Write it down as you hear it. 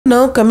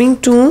Now coming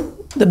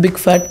to the big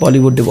fat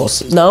Bollywood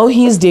divorces. Now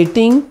he's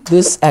dating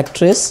this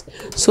actress.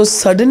 So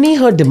suddenly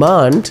her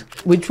demand,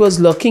 which was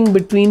lurking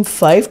between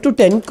 5 to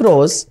 10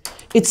 crores,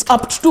 it's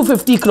up to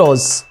 50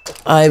 crores.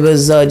 I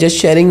was just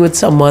sharing with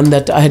someone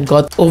that I had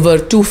got over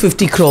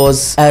 250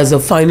 crores as a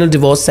final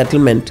divorce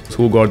settlement.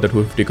 Who got the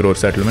 250 crore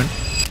settlement?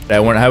 I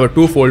have a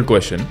twofold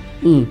question.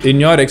 In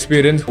your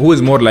experience, who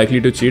is more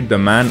likely to cheat, the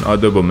man or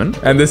the woman?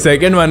 And the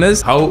second one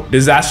is, how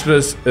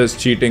disastrous is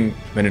cheating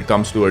when it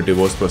comes to a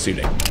divorce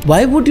proceeding?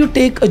 Why would you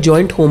take a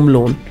joint home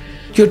loan?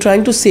 You're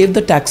trying to save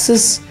the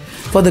taxes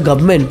for the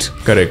government.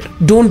 Correct.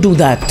 Don't do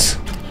that.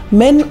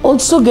 Men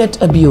also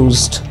get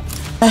abused.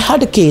 I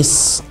had a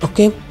case,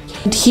 okay?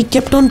 And he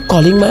kept on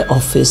calling my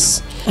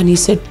office and he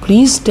said,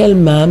 please tell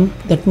ma'am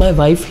that my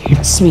wife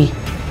hits me.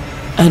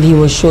 And he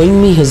was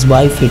showing me his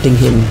wife hitting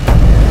him.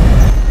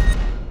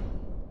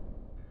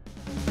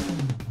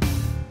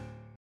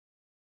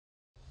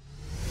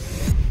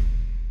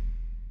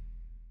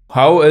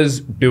 How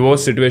is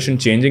divorce situation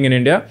changing in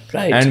India?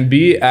 Right. And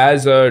B,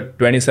 as a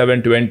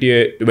 27,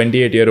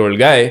 28-year-old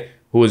guy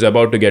who is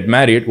about to get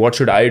married, what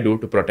should I do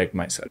to protect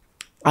myself?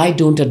 I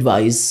don't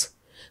advise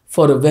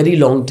for a very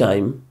long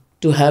time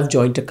to have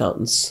joint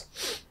accounts.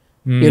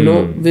 You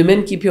know,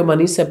 women, keep your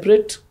money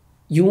separate.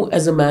 You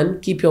as a man,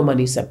 keep your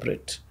money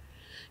separate.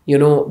 You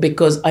know,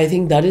 because I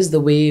think that is the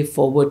way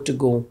forward to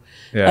go.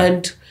 Yeah.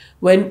 And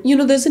when, you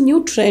know, there's a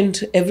new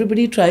trend,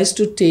 everybody tries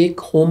to take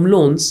home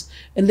loans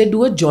and they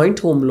do a joint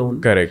home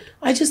loan. Correct.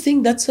 I just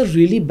think that's a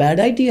really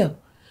bad idea.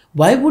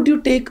 Why would you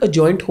take a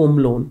joint home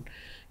loan?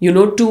 You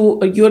know,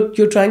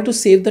 you're trying to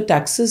save the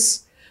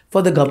taxes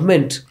for the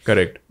government.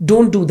 Correct.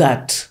 Don't do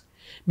that.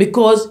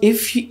 Because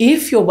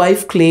if your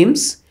wife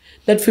claims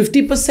that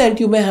 50%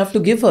 you may have to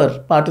give her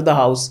part of the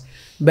house,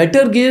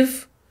 better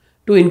give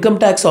to income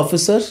tax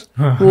officer,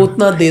 wo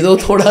utna de do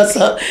thoda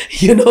sa,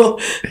 you know.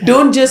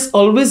 Don't just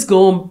always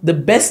go, the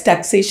best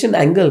taxation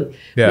angle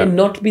may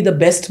not be the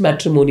best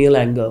matrimonial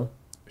angle.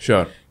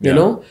 Sure. You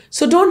know,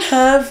 so don't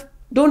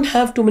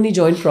have too many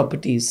joint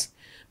properties.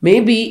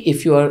 Maybe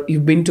if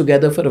you've been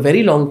together for a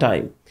very long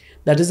time,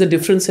 that is a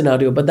different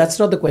scenario, but that's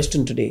not the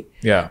question today.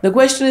 Yeah. The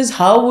question is,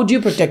 how would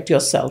you protect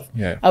yourself?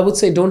 Yeah. I would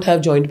say don't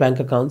have joint bank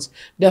accounts.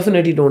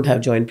 Definitely don't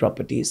have joint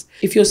properties.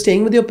 If you're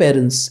staying with your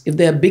parents, if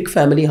they have big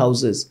family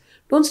houses,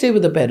 don't stay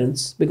with the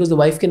parents because the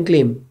wife can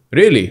claim.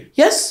 Really?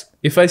 Yes.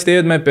 If I stay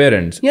with my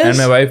parents and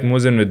my wife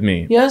moves in with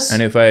me,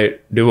 and if I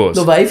divorce,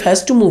 the wife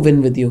has to move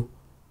in with you.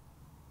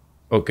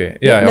 Okay.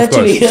 Yeah,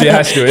 Naturally. of course. She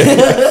has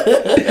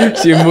to.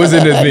 She moves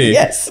in with me.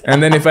 Yes.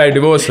 And then if I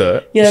divorce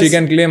her, she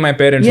can claim my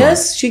parents' home.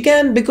 Yes, she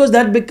can, because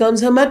that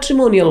becomes her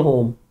matrimonial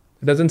home.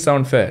 It doesn't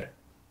sound fair.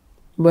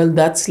 Well,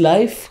 that's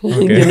life,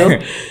 Okay. you know,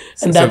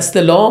 and that's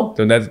the law.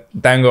 So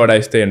thank God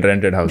I stay in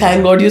rented houses.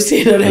 Thank God you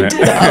stay in a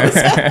rented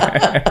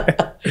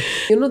house.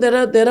 You know,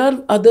 there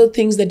are other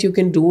things that you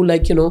can do,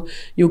 like, you know,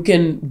 you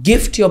can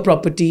gift your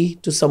property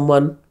to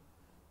someone.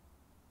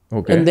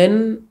 Okay. And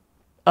then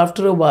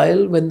after a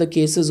while, when the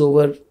case is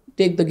over,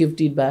 take the gift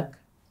deed back.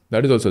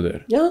 That is also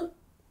there. Yeah.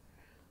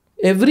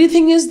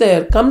 Everything is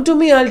there. Come to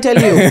me, I'll tell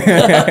you.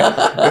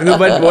 No,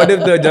 but what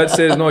if the judge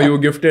says, no, you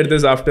gifted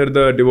this after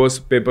the divorce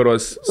paper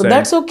was sent?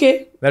 That's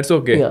okay. That's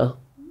okay. Yeah.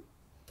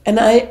 And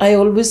I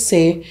always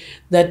say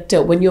that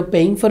when you're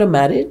paying for a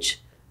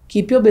marriage,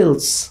 keep your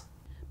bills.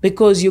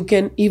 Because you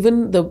can,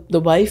 even the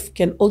wife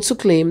can also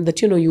claim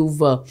that, you know,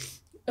 you've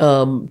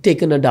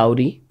taken a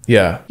dowry.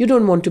 Yeah. You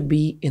don't want to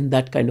be in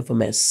that kind of a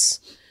mess.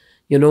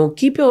 You know,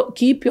 keep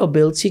your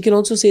bills. She can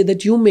also say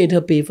that you made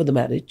her pay for the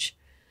marriage.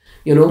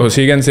 You know. Oh,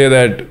 she can say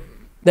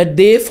that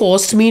they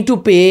forced me to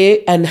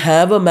pay and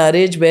have a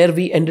marriage where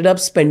we ended up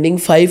spending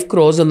 5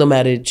 crores on the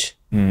marriage.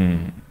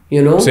 You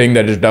know. Saying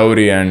that it's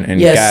dowry and in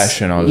cash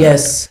and all that.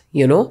 Yes.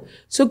 You know.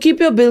 So keep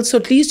your bills. So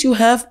at least you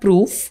have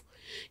proof.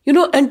 You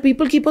know, and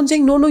people keep on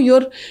saying, no,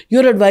 you're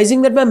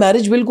advising that my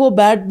marriage will go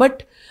bad.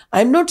 But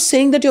I'm not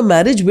saying that your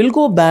marriage will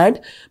go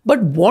bad.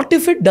 But what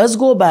if it does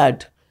go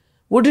bad?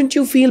 Wouldn't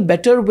you feel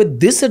better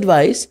with this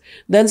advice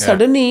than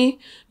suddenly,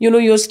 you know,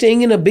 you're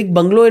staying in a big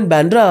bungalow in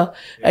Bandra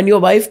and your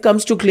wife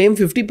comes to claim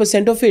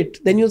 50% of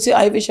it. Then you'll say,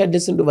 I wish I'd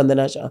listened to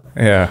Vandana Shah.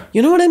 Yeah.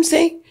 You know what I'm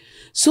saying?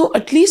 So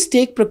at least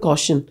take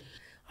precaution.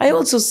 I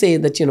also say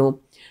that, you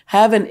know,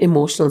 have an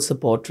emotional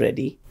support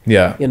ready.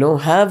 Yeah. You know,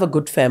 have a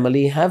good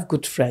family, have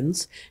good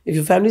friends. If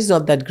your family is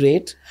not that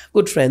great, have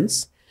good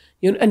friends.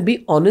 You know, and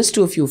be honest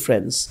to a few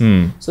friends.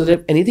 So that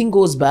if anything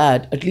goes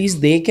bad, at least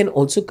they can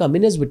also come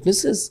in as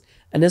witnesses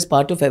and as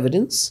part of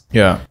evidence.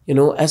 Yeah. You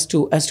know, as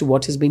to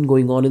what has been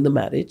going on in the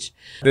marriage.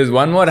 There's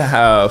one more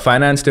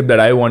finance tip that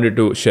I wanted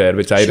to share,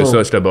 which I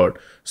researched about.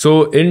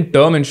 So in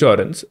term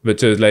insurance,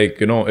 which is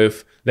like, you know,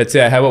 if let's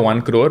say I have a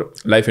 1 crore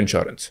life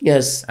insurance.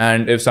 Yes.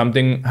 And if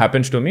something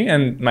happens to me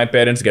and my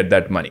parents get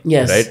that money.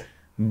 Yes. Right.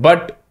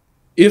 But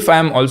if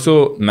I'm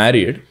also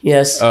married.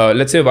 Yes.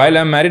 Let's say while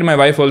I'm married, my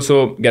wife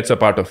also gets a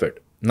part of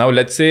it. Now,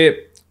 let's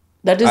say.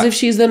 That is if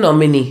she's the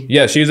nominee.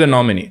 Yeah, she's a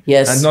nominee.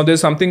 Yes. And now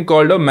there's something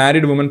called a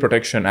Married Women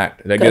Protection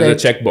Act. Like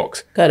there's a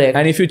checkbox. Correct.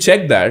 And if you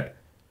check that,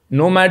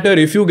 no matter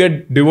if you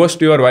get divorced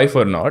to your wife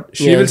or not,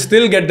 she will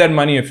still get that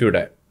money if you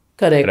die.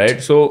 Correct.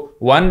 Right? So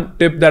one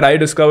tip that I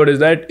discovered is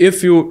that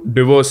if you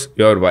divorce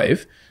your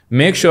wife,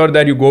 make sure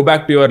that you go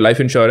back to your life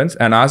insurance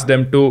and ask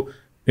them to,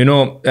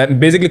 and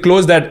basically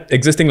close that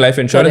existing life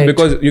insurance,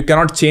 because you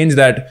cannot change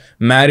that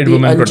Married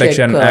Women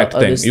Protection Act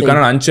thing. You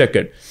cannot uncheck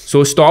it.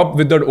 So stop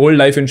with the old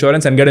life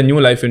insurance and get a new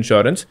life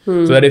insurance,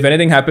 so that if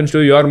anything happens to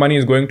you, your money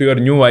is going to your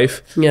new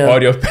wife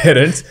or your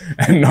parents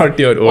and not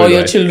your old or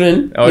your wife.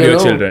 children. Or your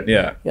children.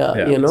 Yeah.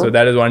 You know. So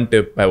that is one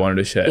tip I wanted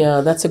to share.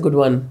 Yeah, that's a good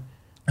one.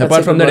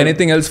 Apart from that,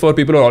 anything else for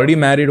people who are already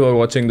married or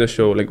watching the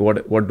show? Like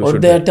what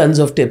should there are tons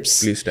of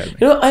tips. Please tell me.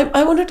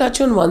 I want to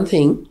touch on one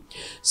thing.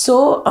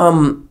 So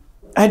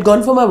I had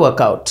gone for my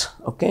workout,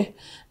 okay?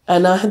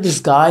 And I had this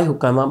guy who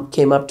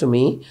came up to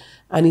me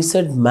and he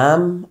said,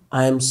 "Ma'am,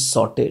 I am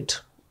sorted."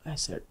 I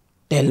said,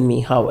 "Tell me,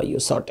 how are you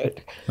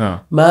sorted?"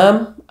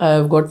 "Ma'am,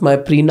 I've got my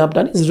prenup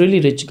done." He's a really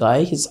rich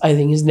guy. I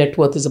think his net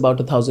worth is about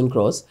 1,000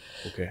 crores.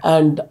 Okay.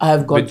 And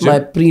I've got my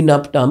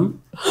prenup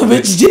done.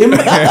 Which gym?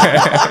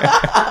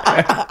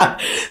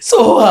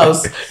 Soho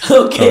House.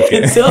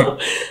 Okay. So,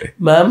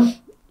 ma'am,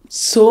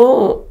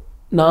 so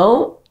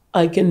now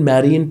I can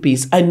marry in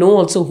peace. I know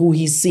also who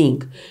he's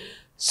seeing.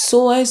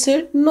 So I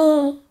said,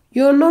 "No,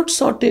 you're not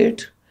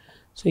sorted."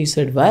 So he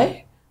said, "Why?"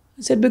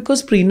 I said,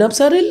 "Because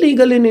prenups are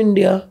illegal in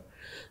India.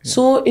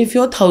 So if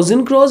your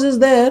 1,000 crores is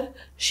there,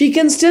 she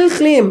can still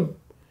claim,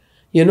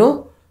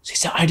 So he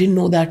said, "I didn't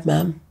know that,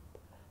 ma'am."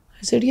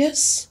 I said,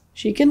 "Yes,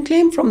 she can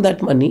claim from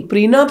that money.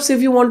 Prenups,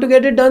 if you want to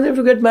get it done, if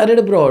you get married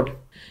abroad.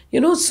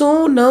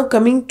 So now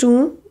coming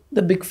to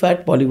the big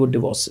fat Bollywood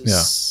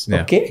divorces.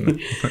 Yeah. Okay.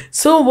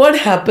 So what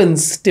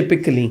happens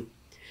typically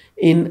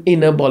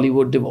in a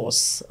Bollywood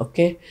divorce?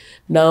 Okay.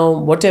 Now,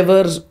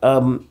 whatever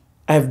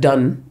I've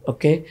done,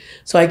 okay.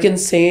 So I can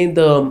say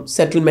the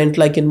settlement,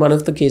 like in one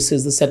of the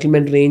cases, the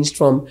settlement ranged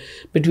from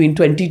between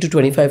 20 to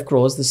 25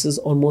 crores. This is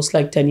almost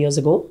like 10 years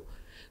ago.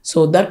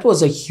 So that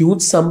was a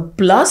huge sum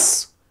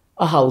plus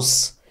a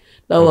house.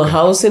 Now a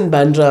house in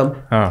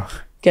Bandra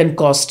can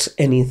cost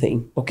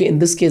anything. Okay, in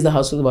this case, the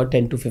house was about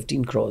 10 to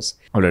 15 crores.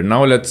 All right,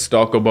 now let's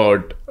talk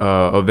about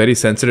a very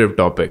sensitive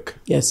topic.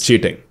 Yes.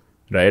 Cheating,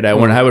 right? I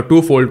want to have a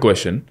twofold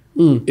question.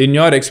 In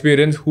your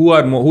experience,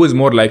 who is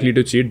more likely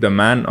to cheat, the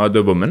man or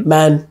the woman?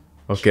 Man.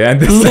 Okay, and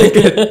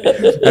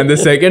the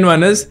second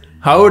one is,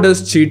 how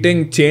does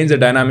cheating change the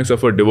dynamics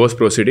of a divorce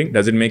proceeding?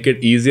 Does it make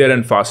it easier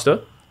and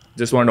faster?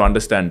 Just want to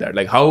understand that.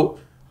 Like, how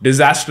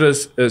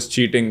disastrous is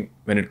cheating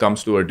when it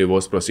comes to a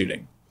divorce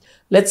proceeding?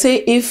 Let's say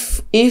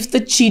if the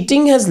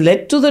cheating has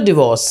led to the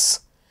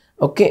divorce,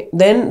 okay,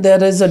 then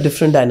there is a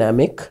different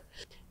dynamic.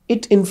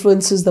 It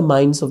influences the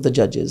minds of the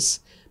judges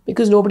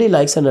because nobody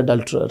likes an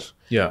adulterer.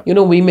 Yeah.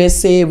 We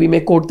may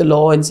quote the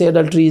law and say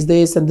adultery is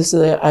this and this,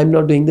 and I'm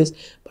not doing this.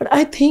 But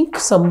I think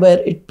somewhere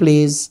it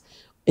plays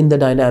in the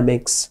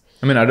dynamics.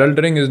 I mean,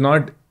 adultering is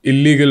not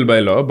illegal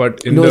by law,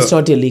 but it's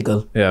not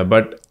illegal. Yeah,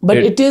 but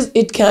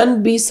it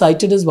can be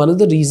cited as one of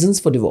the reasons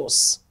for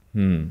divorce.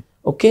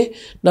 Okay.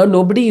 Now,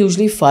 nobody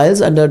usually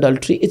files under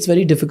adultery. It's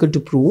very difficult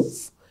to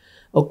prove.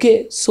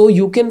 Okay. So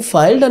you can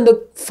file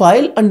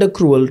under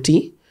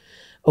cruelty.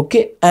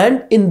 Okay.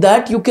 And in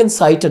that you can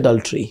cite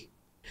adultery.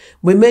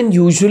 Women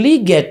usually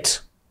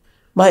get,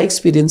 my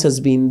experience has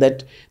been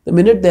that the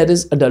minute there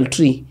is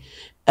adultery,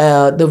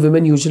 the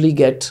women usually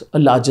get a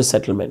larger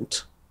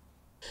settlement.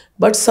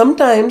 But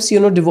sometimes,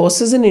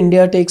 divorces in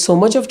India take so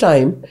much of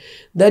time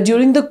that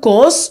during the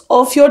course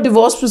of your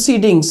divorce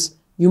proceedings,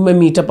 you may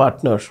meet a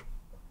partner.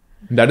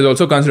 That is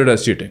also considered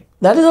as cheating.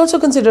 That is also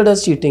considered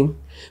as cheating.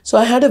 So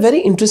I had a very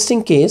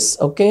interesting case,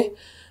 okay.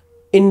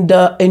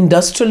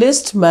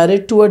 Industrialist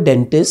married to a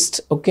dentist,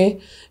 okay.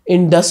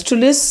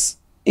 Industrialist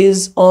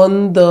is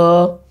on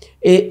the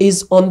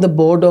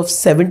board of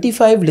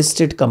 75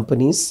 listed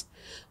companies,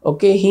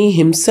 okay. He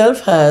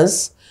himself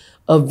has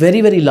a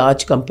very, very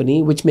large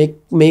company which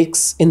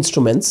makes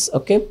instruments,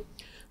 okay.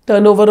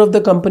 Turnover of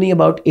the company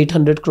about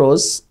 800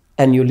 crores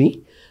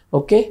annually,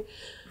 okay.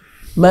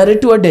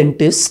 Married to a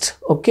dentist,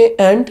 okay,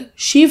 and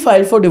she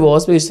filed for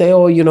divorce. We say,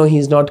 oh,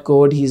 he's not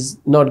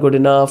good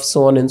enough,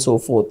 so on and so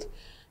forth.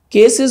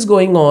 Case is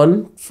going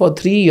on for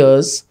 3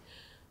 years.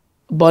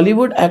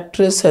 Bollywood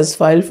actress has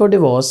filed for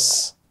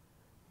divorce,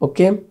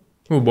 okay.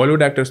 Oh,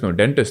 Bollywood actress, no,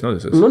 dentist, no,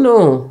 this is.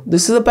 No,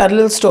 this is a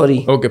parallel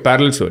story. Okay,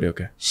 parallel story,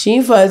 okay.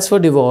 She files for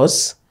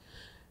divorce,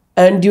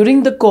 and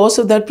during the course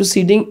of that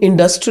proceeding,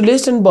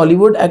 industrialist and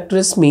Bollywood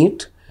actress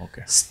meet,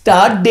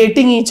 start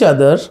dating each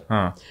other.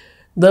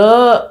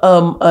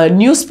 The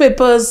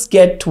newspapers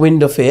get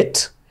wind of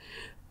it.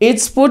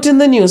 It's put in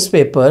the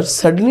newspaper.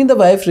 Suddenly the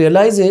wife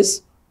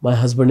realizes, my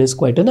husband is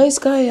quite a nice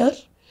guy, yaar.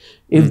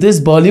 If this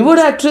Bollywood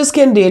actress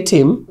can date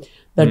him,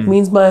 that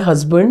means my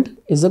husband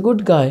is a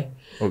good guy.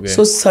 Okay.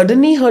 So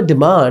suddenly her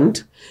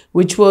demand,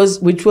 which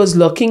was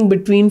lurking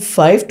between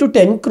 5 to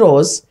 10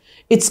 crores,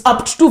 it's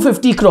up to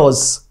 50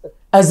 crores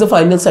as the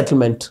final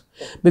settlement.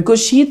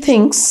 Because she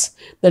thinks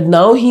that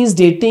now he's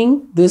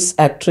dating this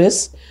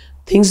actress.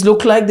 Things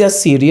look like they're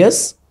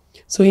serious.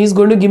 So he's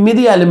going to give me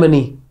the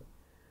alimony.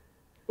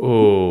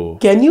 Oh.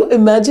 Can you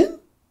imagine?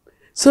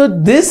 So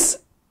this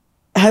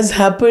has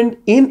happened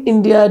in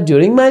India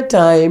during my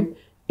time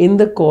in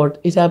the court.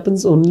 It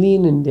happens only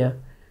in India.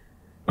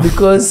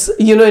 Because,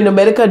 in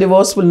America,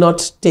 divorce will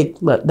not take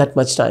that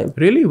much time.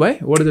 Really? Why?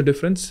 What is the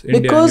difference?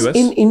 Because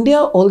in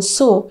India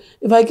also,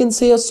 if I can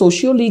say a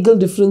socio-legal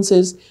difference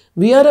is,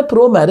 we are a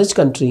pro-marriage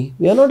country.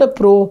 We are not a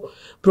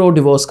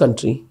pro-divorce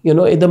country.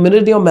 The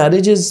minute your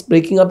marriage is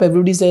breaking up,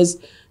 everybody says,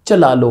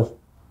 chala lo.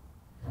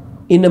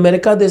 In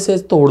America, they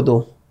say, tod do.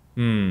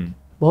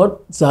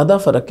 बहुत ज़्यादा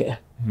फर्क है.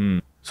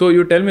 So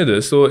you tell me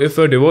this. So if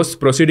divorce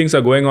proceedings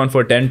are going on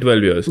for 10,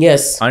 12 years.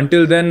 Yes.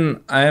 Until then,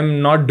 I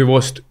am not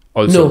divorced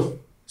also. No.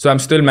 So I'm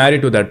still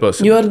married to that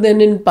person. You are then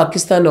in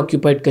Pakistan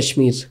occupied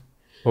Kashmir.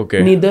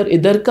 Okay. Neither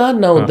idhar ka,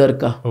 na udhar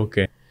ka.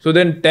 Okay. So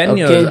then 10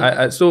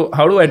 years. So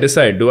how do I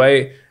decide? Do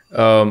I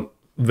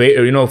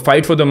wait,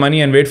 fight for the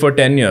money and wait for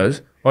 10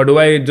 years? Or do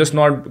I just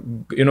not,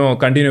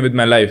 continue with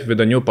my life with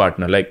a new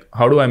partner? Like,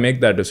 how do I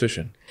make that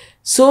decision?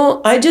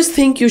 So I just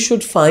think you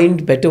should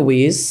find better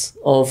ways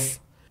of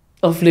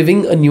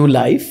living a new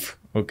life.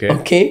 Okay.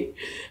 Okay.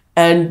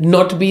 And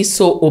not be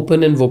so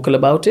open and vocal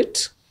about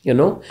it.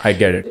 I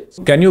get it.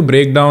 Can you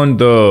break down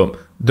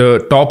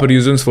the top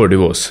reasons for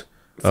divorce?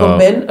 For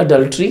men,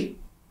 adultery.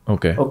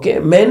 Okay. Okay.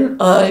 Men,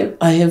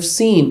 I have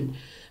seen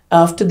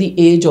after the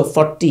age of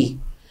 40,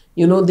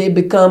 they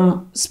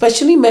become,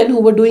 especially men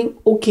who were doing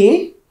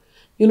okay,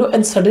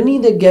 and suddenly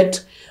they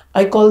get,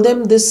 I call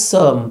them this,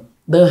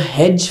 the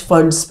hedge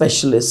fund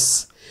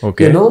specialists.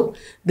 Okay.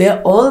 They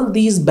are all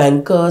these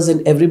bankers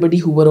and everybody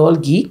who were all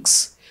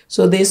geeks.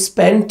 So they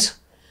spent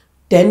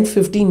 10,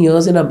 15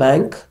 years in a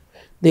bank.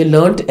 They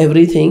learnt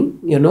everything,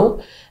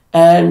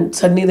 and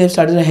suddenly they've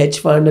started a hedge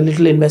fund, a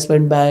little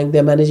investment bank.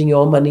 They're managing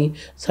your money.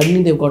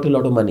 Suddenly they've got a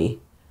lot of money.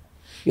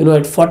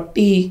 At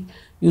 40,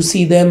 you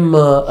see them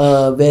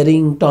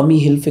wearing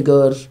Tommy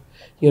Hilfiger,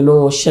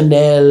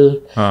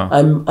 Chanel.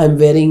 I'm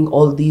wearing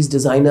all these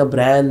designer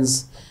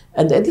brands.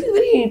 And I think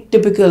very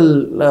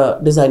typical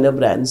designer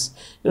brands.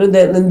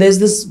 Then there's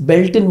this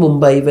belt in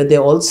Mumbai where they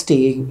all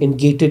stay in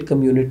gated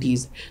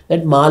communities.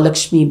 That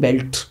Mahalakshmi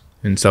belt.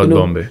 In South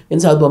Bombay. In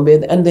South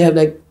Bombay. And they have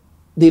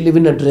they live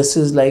in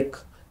addresses like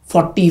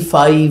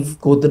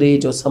 45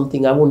 Godrej or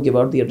something. I won't give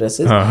out the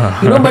addresses.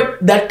 But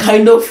that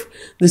kind of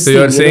this So thing,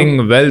 you're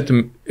saying wealth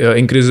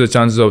increases the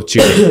chances of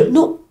cheating?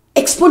 No,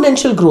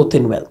 exponential growth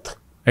in wealth.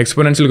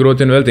 Exponential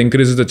growth in wealth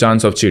increases the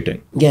chance of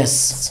cheating.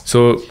 Yes.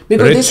 So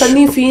because they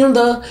suddenly feel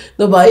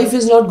the wife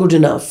is not good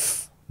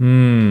enough.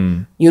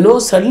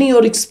 Suddenly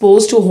you're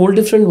exposed to a whole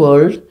different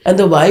world, and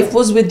the wife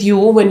was with you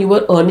when you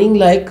were earning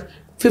like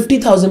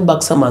 50,000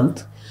 bucks a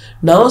month.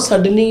 Now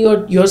suddenly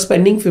you're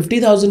spending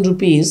 50,000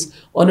 rupees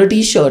on a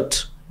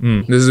t-shirt.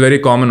 This is very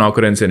common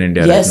occurrence in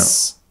India right now.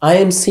 Yes, I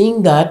am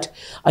seeing that.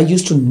 I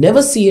used to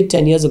never see it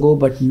 10 years ago,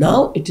 but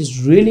now it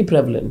is really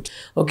prevalent.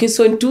 Okay,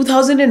 so in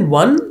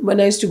 2001, when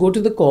I used to go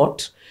to the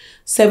court,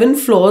 7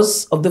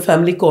 floors of the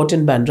family court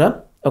in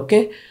Bandra,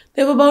 okay,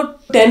 there were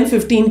about 10,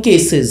 15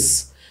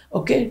 cases.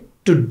 Okay,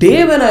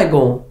 today when I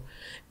go,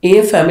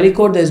 a family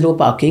court, there's no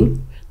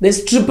parking.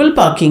 There's triple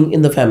parking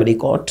in the family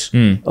court.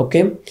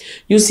 Okay,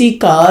 you see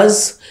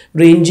cars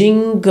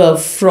ranging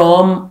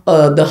from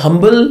the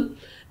humble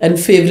and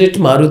favorite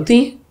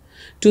Maruti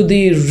to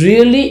the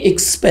really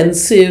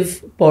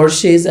expensive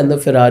Porsches and the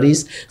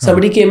Ferraris.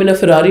 Somebody came in a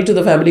Ferrari to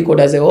the family court.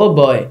 I say, oh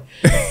boy,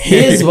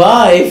 his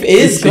wife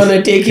is going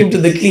to take him to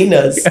the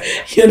cleaners.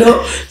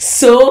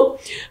 So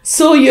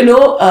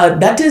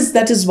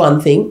that is one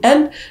thing.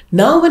 And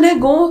now when I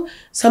go,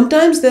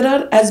 sometimes there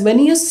are as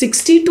many as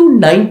 60 to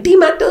 90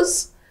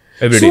 matters.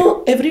 Every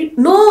day?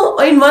 No,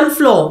 in one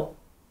floor.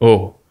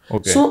 Oh,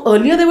 okay. So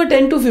earlier there were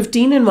 10 to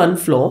 15 in one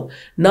floor.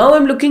 Now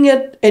I'm looking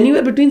at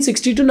anywhere between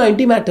 60 to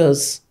 90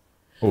 matters.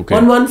 Okay.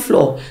 On one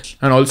floor.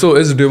 And also,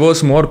 is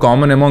divorce more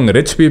common among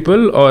rich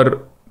people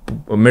or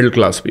middle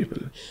class people?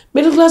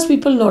 Middle class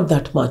people, not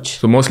that much.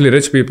 So mostly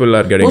rich people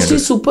are getting Mostly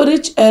super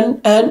rich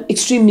and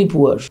extremely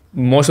poor.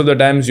 Most of the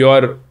times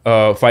you're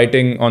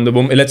fighting on the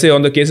woman. Let's say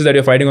on the cases that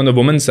you're fighting on the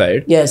woman's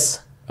side.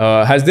 Yes.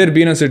 Has there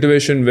been a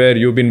situation where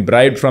you've been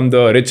bribed from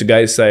the rich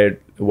guy's side?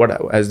 What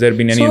has there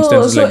been any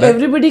instances like that? So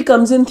everybody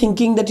comes in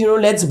thinking that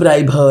let's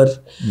bribe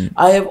her.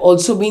 I have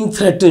also been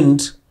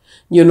threatened,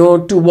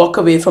 to walk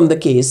away from the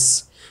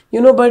case.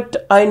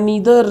 But I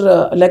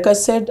neither, like I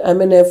said, I'm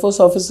an Air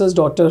Force officer's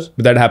daughter.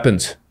 But that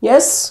happens.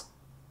 Yes.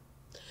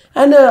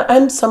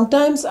 And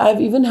sometimes I've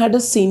even had a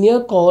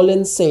senior call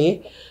and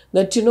say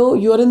that,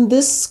 you're in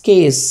this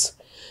case.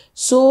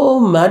 So,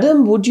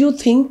 madam, would you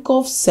think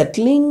of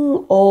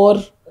settling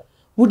or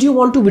would you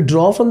want to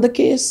withdraw from the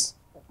case?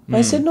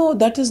 I said, no,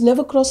 that has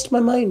never crossed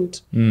my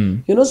mind.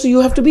 So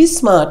you have to be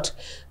smart.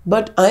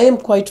 But I am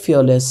quite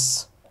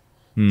fearless.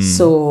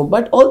 So,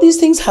 but all these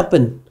things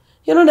happen.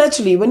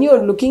 Naturally, when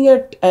you're looking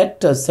at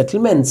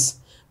settlements,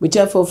 which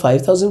are for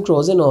 5,000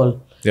 crores and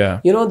all,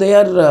 yeah, they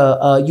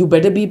are, you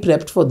better be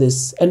prepped for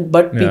this.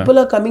 But people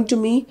are coming to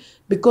me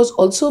because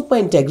also of my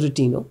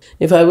integrity,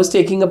 If I was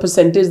taking a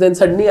percentage, then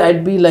suddenly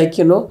I'd be like,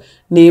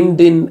 named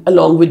in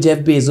along with Jeff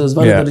Bezos,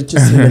 one of the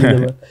richest men in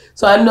the world.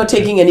 So I'm not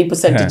taking any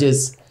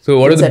percentages. So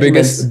what in is the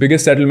settlements.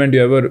 biggest settlement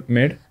you ever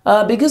made?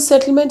 Biggest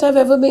settlement I've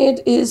ever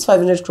made is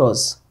 500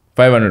 crores.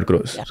 500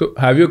 crores. Yeah. So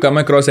have you come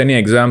across any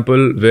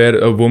example where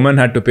a woman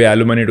had to pay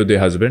alimony to the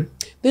husband?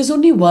 There's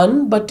only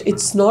one, but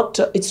it's not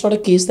a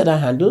case that I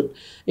handled.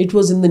 It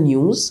was in the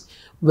news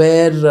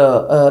where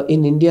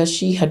in India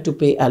she had to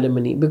pay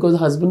alimony because the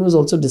husband was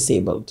also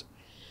disabled.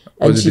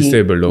 Was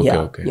disabled? Okay, yeah,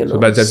 okay. You know, so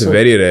that's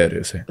very rare,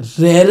 you say.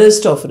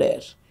 Rarest of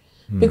rare.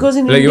 Because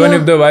in India, even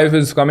if the wife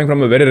is coming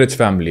from a very rich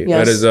family,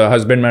 whereas the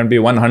husband might be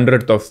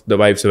 1/100th of the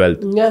wife's wealth.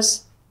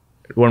 Yes.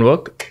 It won't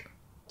work.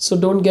 So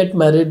don't get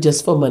married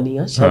just for money,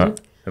 Sharan?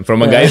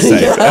 From a guy's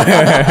side.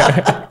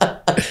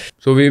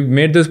 So we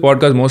made this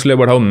podcast mostly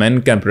about how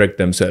men can protect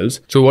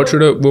themselves. So what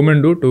should a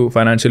woman do to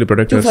financially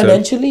protect herself? To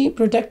financially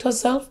protect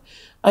herself?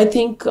 I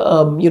think,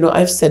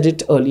 I've said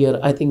it earlier.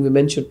 I think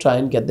women should try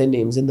and get their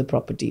names in the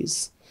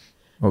properties.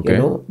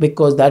 Okay.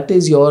 Because that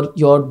is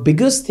your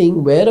biggest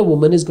thing. Where a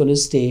woman is going to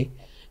stay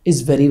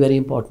is very, very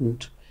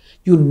important.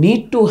 You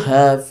need to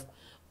have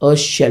a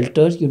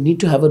shelter. You need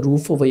to have a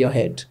roof over your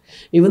head.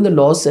 Even the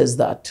law says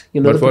that.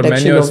 But the for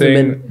protection of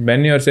women.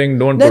 Men, you're saying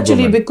don't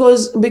naturally, put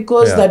women.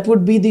 because that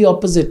would be the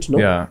opposite, no?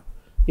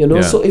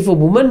 Yeah. So if a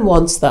woman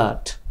wants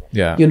that,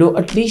 yeah.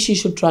 At least she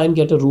should try and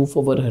get a roof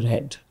over her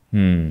head.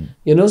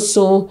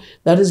 So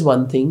that is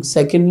one thing.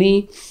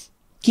 Secondly,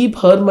 keep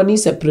her money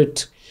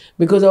separate.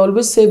 Because I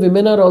always say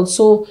women are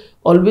also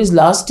always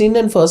last in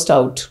and first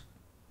out.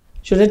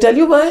 Should I tell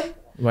you why?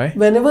 Why?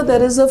 Whenever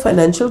there is a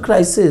financial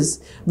crisis,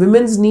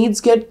 women's needs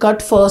get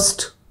cut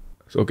first.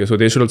 Okay, so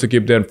they should also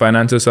keep their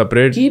finances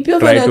separate. Keep your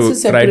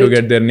finances separate. Try to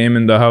get their name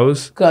in the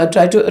house.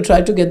 Try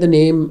to get the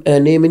name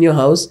in your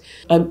house.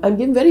 I'm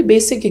giving very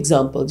basic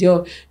examples.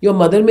 Your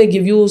mother may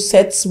give you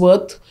sets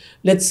worth,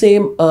 let's say,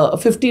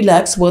 50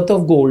 lakhs worth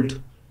of gold.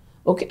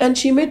 Okay, and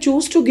she may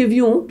choose to give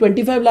you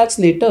 25 lakhs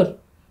later,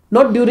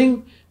 not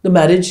during the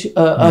marriage,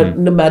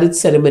 the marriage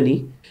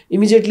ceremony.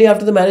 Immediately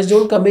after the marriage,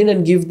 don't come in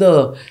and give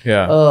the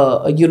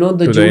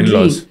the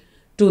jewelry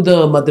to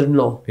the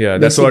mother-in-law. Yeah,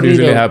 that's what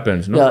usually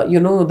happens, no? Yeah,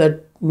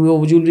 that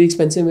jewelry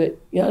expensive.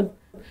 Yeah,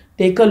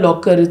 take a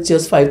locker. It's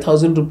just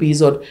 5,000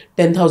 rupees or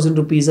 10,000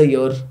 rupees a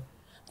year.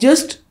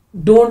 Just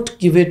don't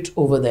give it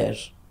over there.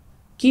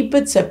 Keep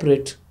it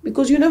separate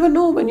because you never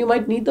know when you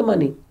might need the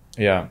money.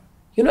 Yeah.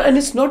 And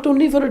it's not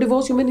only for a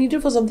divorce. You may need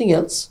it for something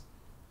else.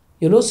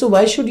 So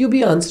why should you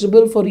be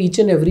answerable for each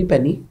and every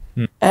penny?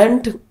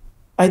 And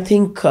I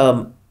think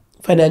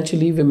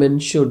financially women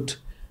should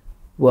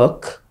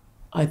work.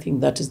 I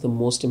think that is the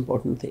most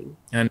important thing.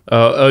 And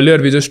earlier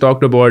we just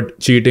talked about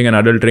cheating and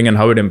adultering and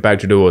how it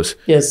impacts divorce.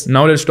 Yes.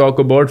 Now let's talk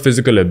about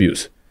physical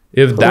abuse.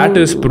 If that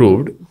is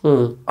proved,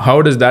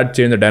 how does that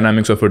change the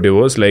dynamics of a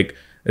divorce? Like,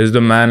 is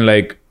the man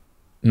like,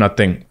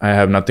 nothing, I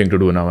have nothing to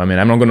do now. I mean,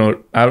 I'm not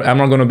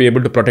going to be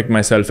able to protect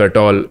myself at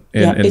all in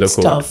the court. It's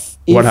tough.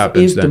 What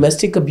happens if then?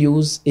 Domestic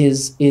abuse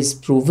is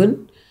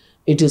proven,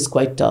 it is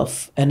quite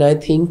tough. And I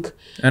think...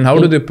 And how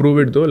do they prove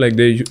it though? Like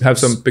they have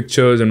some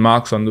pictures and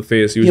marks on the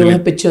face usually? You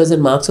have pictures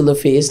and marks on the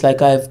face.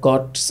 Like I've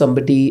got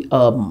somebody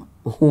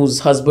whose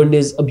husband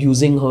is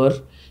abusing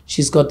her.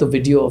 She's got the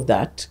video of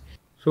that.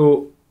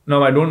 So...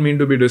 Now, I don't mean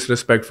to be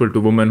disrespectful to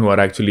women who are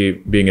actually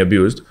being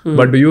abused,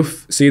 but do you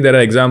see there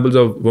are examples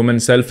of women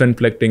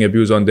self-inflicting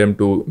abuse on them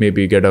to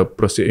maybe get a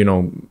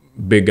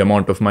big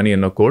amount of money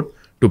in a court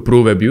to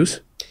prove abuse?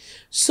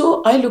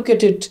 So I look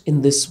at it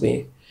in this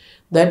way,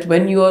 that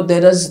when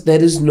there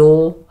is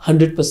no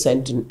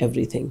 100% in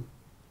everything.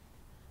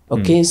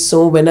 Okay,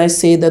 so when I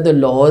say that the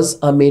laws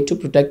are made to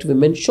protect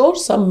women, sure,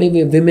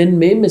 women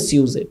may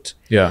misuse it.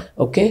 Yeah.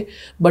 Okay,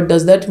 but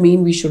does that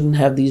mean we shouldn't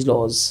have these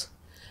laws?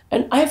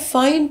 And I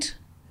find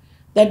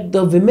that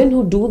the women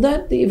who do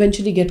that, they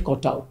eventually get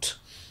caught out.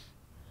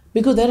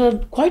 Because there are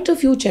quite a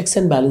few checks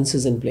and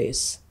balances in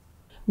place.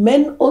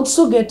 Men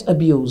also get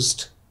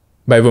abused.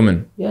 By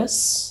women?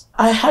 Yes.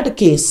 I had a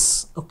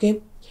case,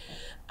 okay?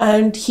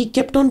 And he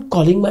kept on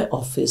calling my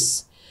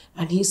office.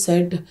 And he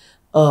said,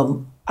 I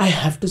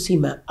have to see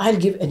ma'am. I'll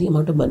give any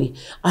amount of money.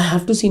 I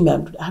have to see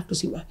ma'am today. I have to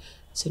see ma'am.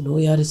 I said, no,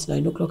 yaar, it's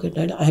 9 o'clock at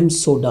night. I am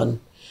so done.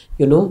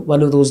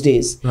 One of those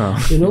days,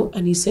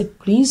 and he said,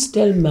 please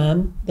tell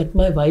ma'am that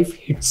my wife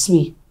hits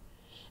me.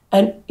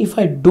 And if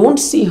I don't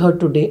see her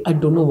today, I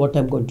don't know what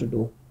I'm going to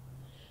do.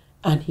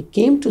 And he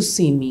came to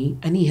see me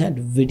and he had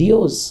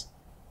videos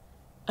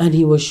and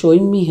he was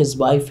showing me his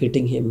wife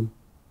hitting him.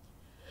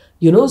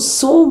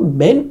 So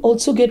men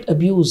also get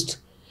abused.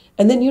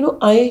 And then,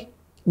 I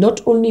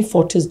not only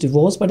fought his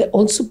divorce, but I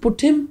also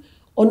put him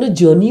on a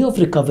journey of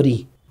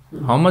recovery.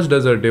 How much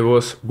does a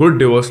good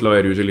divorce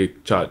lawyer usually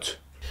charge?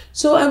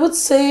 So I would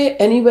say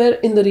anywhere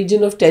in the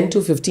region of 10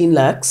 to 15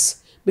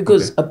 lakhs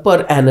because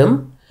per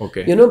annum,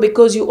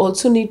 because you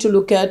also need to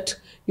look at,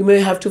 you may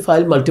have to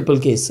file multiple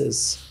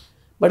cases.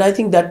 But I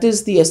think that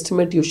is the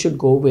estimate you should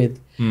go with.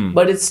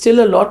 But it's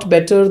still a lot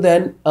better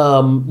than,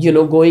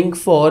 going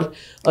for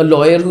a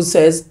lawyer who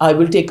says, I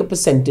will take a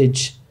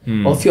percentage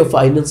of your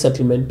final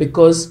settlement,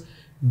 because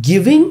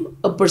giving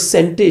a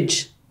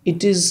percentage,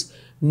 it is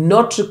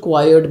not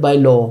required by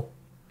law.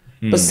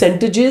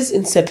 Percentages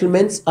in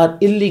settlements are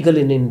illegal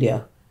in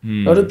India.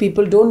 A lot of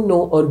people don't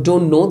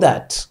know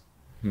that.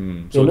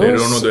 So they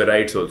don't know their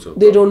rights also.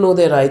 They don't know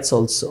their rights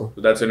also.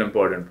 So that's an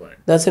important point.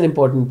 That's an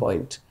important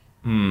point.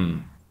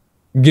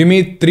 Give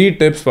me 3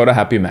 tips for a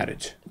happy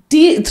marriage.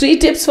 3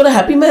 tips for a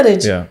happy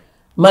marriage. Yeah.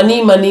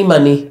 Money, money,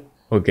 money.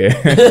 Okay.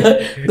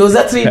 Those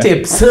are 3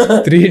 tips.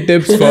 3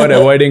 tips for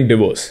avoiding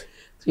divorce.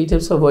 3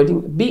 tips for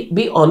avoiding.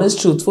 Be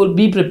honest, truthful,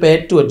 be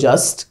prepared to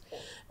adjust,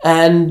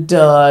 and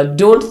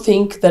don't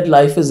think that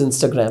life is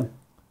Instagram.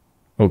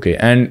 Okay.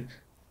 And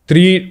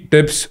 3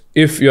 tips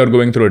if you're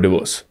going through a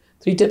divorce.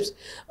 3 tips.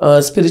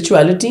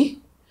 Spirituality.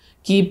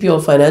 Keep your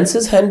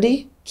finances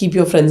handy. Keep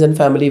your friends and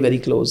family very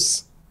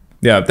close.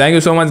 Yeah. Thank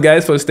you so much,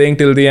 guys, for staying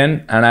till the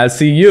end. And I'll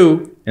see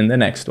you in the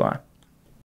next one.